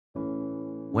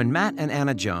When Matt and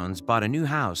Anna Jones bought a new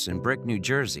house in Brick, New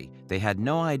Jersey, they had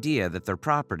no idea that their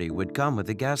property would come with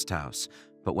a guest house.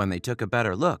 But when they took a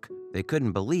better look, they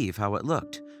couldn't believe how it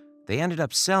looked. They ended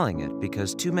up selling it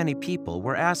because too many people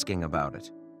were asking about it.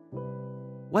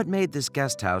 What made this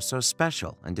guest house so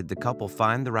special, and did the couple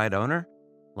find the right owner?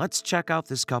 Let's check out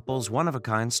this couple's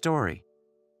one-of-a-kind story.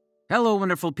 Hello,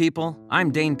 wonderful people.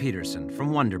 I'm Dane Peterson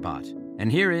from WonderBot, and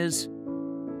here is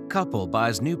couple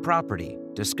buys new property,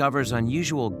 discovers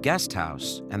unusual guest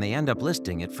house, and they end up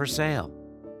listing it for sale.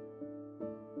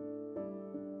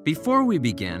 Before we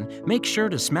begin, make sure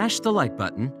to smash the like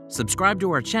button, subscribe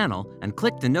to our channel, and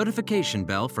click the notification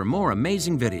bell for more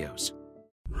amazing videos.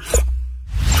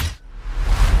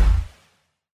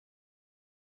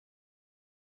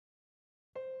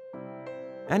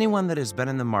 Anyone that has been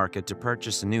in the market to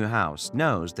purchase a new house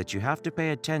knows that you have to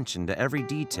pay attention to every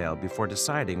detail before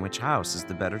deciding which house is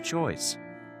the better choice.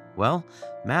 Well,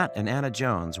 Matt and Anna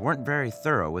Jones weren't very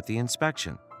thorough with the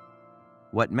inspection.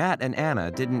 What Matt and Anna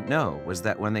didn't know was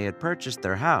that when they had purchased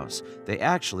their house, they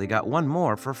actually got one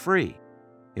more for free.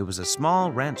 It was a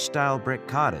small ranch-style brick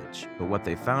cottage, but what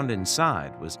they found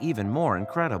inside was even more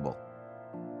incredible.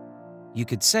 You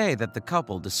could say that the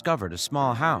couple discovered a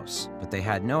small house, but they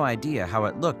had no idea how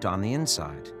it looked on the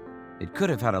inside. It could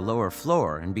have had a lower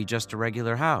floor and be just a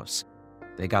regular house.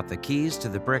 They got the keys to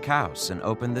the brick house and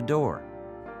opened the door.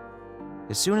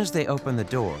 As soon as they opened the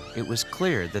door, it was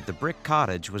clear that the brick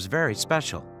cottage was very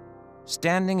special.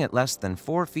 Standing at less than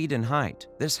 4 feet in height,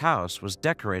 this house was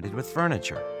decorated with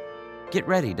furniture. Get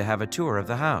ready to have a tour of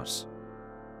the house.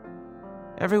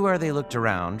 Everywhere they looked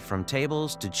around, from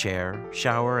tables to chair,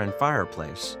 shower, and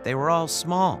fireplace, they were all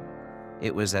small.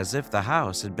 It was as if the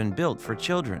house had been built for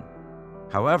children.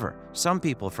 However, some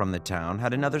people from the town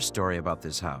had another story about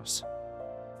this house.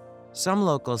 Some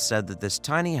locals said that this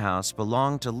tiny house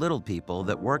belonged to little people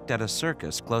that worked at a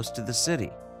circus close to the city.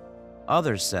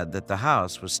 Others said that the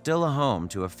house was still a home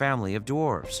to a family of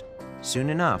dwarves.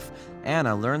 Soon enough,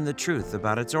 Anna learned the truth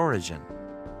about its origin.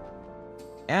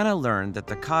 Anna learned that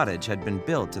the cottage had been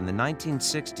built in the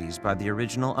 1960s by the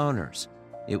original owners.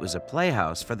 It was a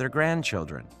playhouse for their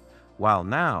grandchildren. While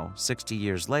now, 60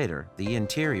 years later, the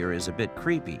interior is a bit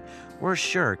creepy, we're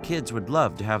sure kids would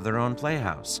love to have their own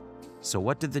playhouse. So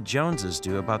what did the Joneses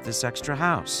do about this extra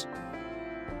house?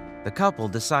 The couple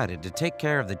decided to take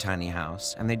care of the tiny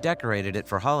house, and they decorated it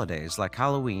for holidays like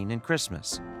Halloween and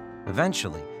Christmas.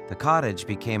 Eventually, the cottage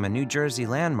became a New Jersey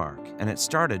landmark, and it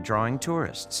started drawing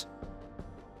tourists.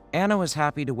 Anna was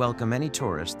happy to welcome any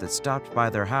tourist that stopped by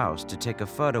their house to take a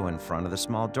photo in front of the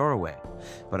small doorway.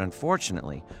 But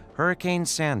unfortunately, Hurricane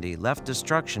Sandy left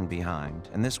destruction behind,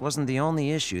 and this wasn't the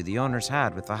only issue the owners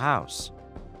had with the house.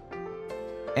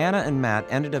 Anna and Matt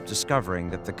ended up discovering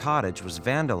that the cottage was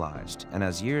vandalized, and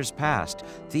as years passed,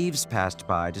 thieves passed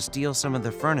by to steal some of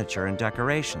the furniture and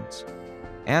decorations.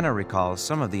 Anna recalls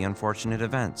some of the unfortunate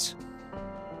events.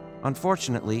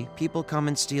 Unfortunately, people come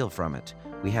and steal from it.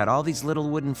 We had all these little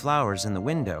wooden flowers in the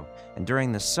window, and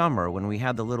during the summer when we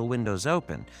had the little windows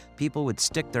open, people would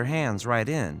stick their hands right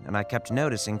in, and I kept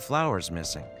noticing flowers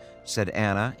missing, said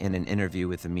Anna in an interview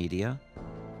with the media.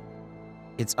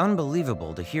 It's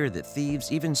unbelievable to hear that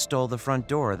thieves even stole the front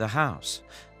door of the house.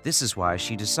 This is why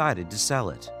she decided to sell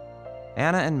it.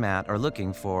 Anna and Matt are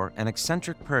looking for an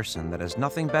eccentric person that has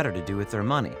nothing better to do with their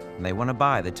money, and they want to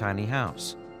buy the tiny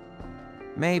house.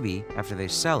 Maybe, after they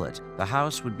sell it, the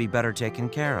house would be better taken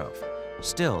care of.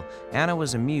 Still, Anna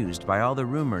was amused by all the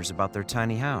rumors about their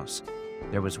tiny house.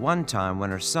 There was one time when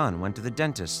her son went to the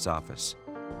dentist's office.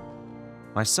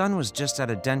 My son was just at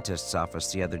a dentist's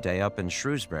office the other day up in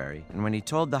Shrewsbury, and when he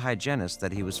told the hygienist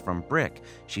that he was from Brick,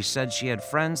 she said she had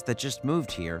friends that just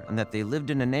moved here and that they lived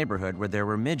in a neighborhood where there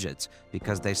were midgets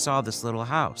because they saw this little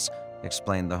house,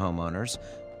 explained the homeowners.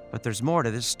 But there's more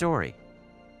to this story.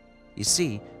 You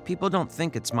see, people don't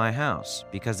think it's my house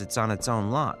because it's on its own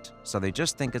lot, so they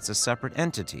just think it's a separate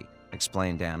entity,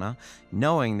 explained Anna,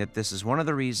 knowing that this is one of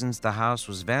the reasons the house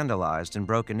was vandalized and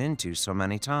broken into so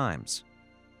many times.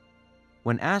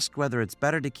 When asked whether it's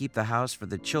better to keep the house for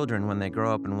the children when they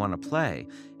grow up and want to play,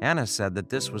 Anna said that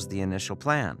this was the initial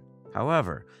plan.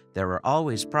 However, there were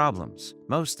always problems,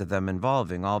 most of them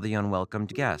involving all the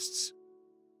unwelcomed guests.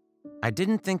 I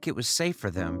didn't think it was safe for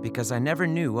them because I never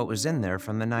knew what was in there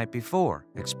from the night before,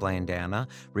 explained Anna,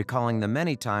 recalling the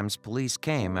many times police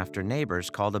came after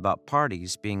neighbors called about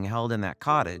parties being held in that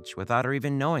cottage without her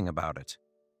even knowing about it.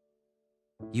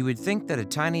 You would think that a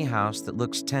tiny house that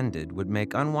looks tended would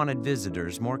make unwanted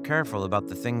visitors more careful about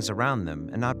the things around them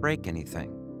and not break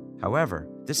anything. However,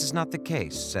 this is not the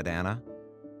case, said Anna.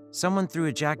 Someone threw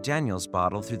a Jack Daniels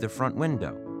bottle through the front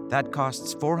window. That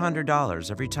costs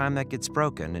 $400 every time that gets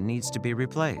broken and needs to be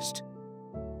replaced.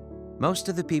 Most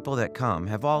of the people that come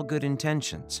have all good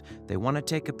intentions. They want to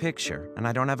take a picture, and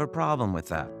I don't have a problem with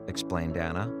that," explained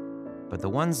Anna. "But the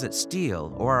ones that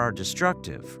steal or are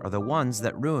destructive are the ones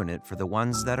that ruin it for the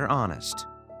ones that are honest."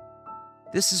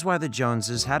 This is why the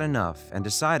Joneses had enough and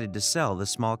decided to sell the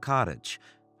small cottage.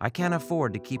 "I can't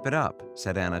afford to keep it up,"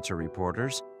 said Anna to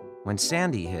reporters. "When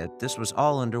Sandy hit, this was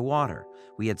all underwater.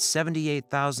 We had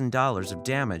 $78,000 of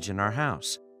damage in our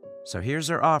house. So here's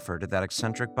our offer to that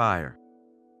eccentric buyer.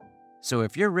 So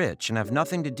if you're rich and have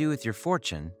nothing to do with your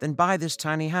fortune, then buy this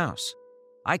tiny house.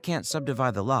 I can't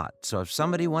subdivide the lot, so if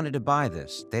somebody wanted to buy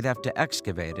this, they'd have to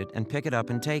excavate it and pick it up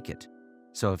and take it.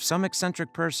 So if some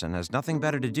eccentric person has nothing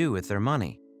better to do with their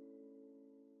money."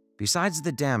 Besides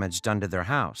the damage done to their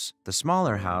house, the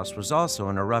smaller house was also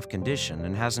in a rough condition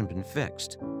and hasn't been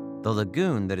fixed. The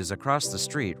lagoon that is across the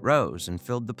street rose and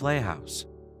filled the playhouse.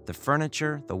 The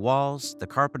furniture, the walls, the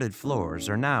carpeted floors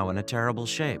are now in a terrible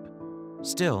shape.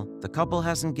 Still, the couple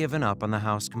hasn't given up on the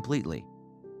house completely.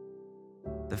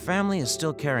 The family is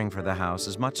still caring for the house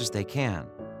as much as they can.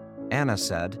 Anna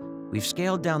said, "We've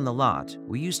scaled down the lot.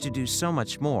 We used to do so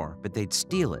much more, but they'd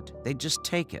steal it. They'd just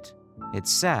take it.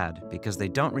 It's sad because they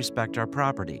don't respect our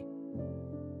property."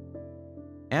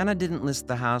 Anna didn't list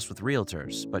the house with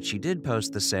realtors, but she did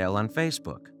post the sale on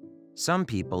Facebook. Some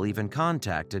people even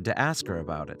contacted to ask her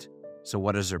about it. So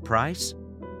what is her price?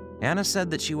 Anna said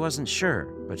that she wasn't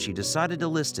sure, but she decided to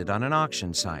list it on an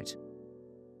auction site.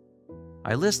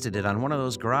 "I listed it on one of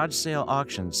those garage sale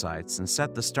auction sites and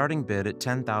set the starting bid at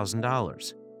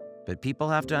 $10,000. But people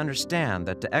have to understand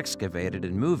that to excavate it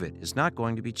and move it is not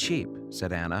going to be cheap,"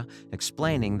 said Anna,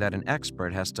 explaining that an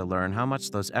expert has to learn how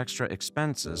much those extra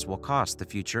expenses will cost the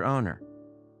future owner.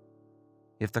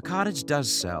 If the cottage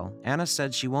does sell, Anna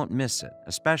said she won't miss it,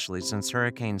 especially since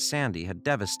Hurricane Sandy had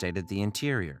devastated the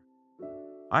interior.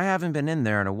 "I haven't been in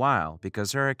there in a while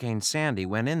because Hurricane Sandy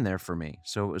went in there for me,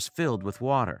 so it was filled with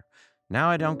water. Now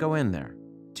I don't go in there.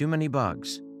 Too many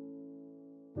bugs."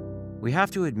 We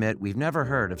have to admit we've never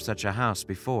heard of such a house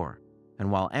before,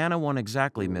 and while Anna won't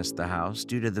exactly miss the house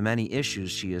due to the many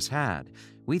issues she has had,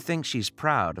 we think she's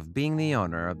proud of being the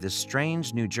owner of this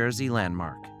strange New Jersey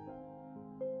landmark.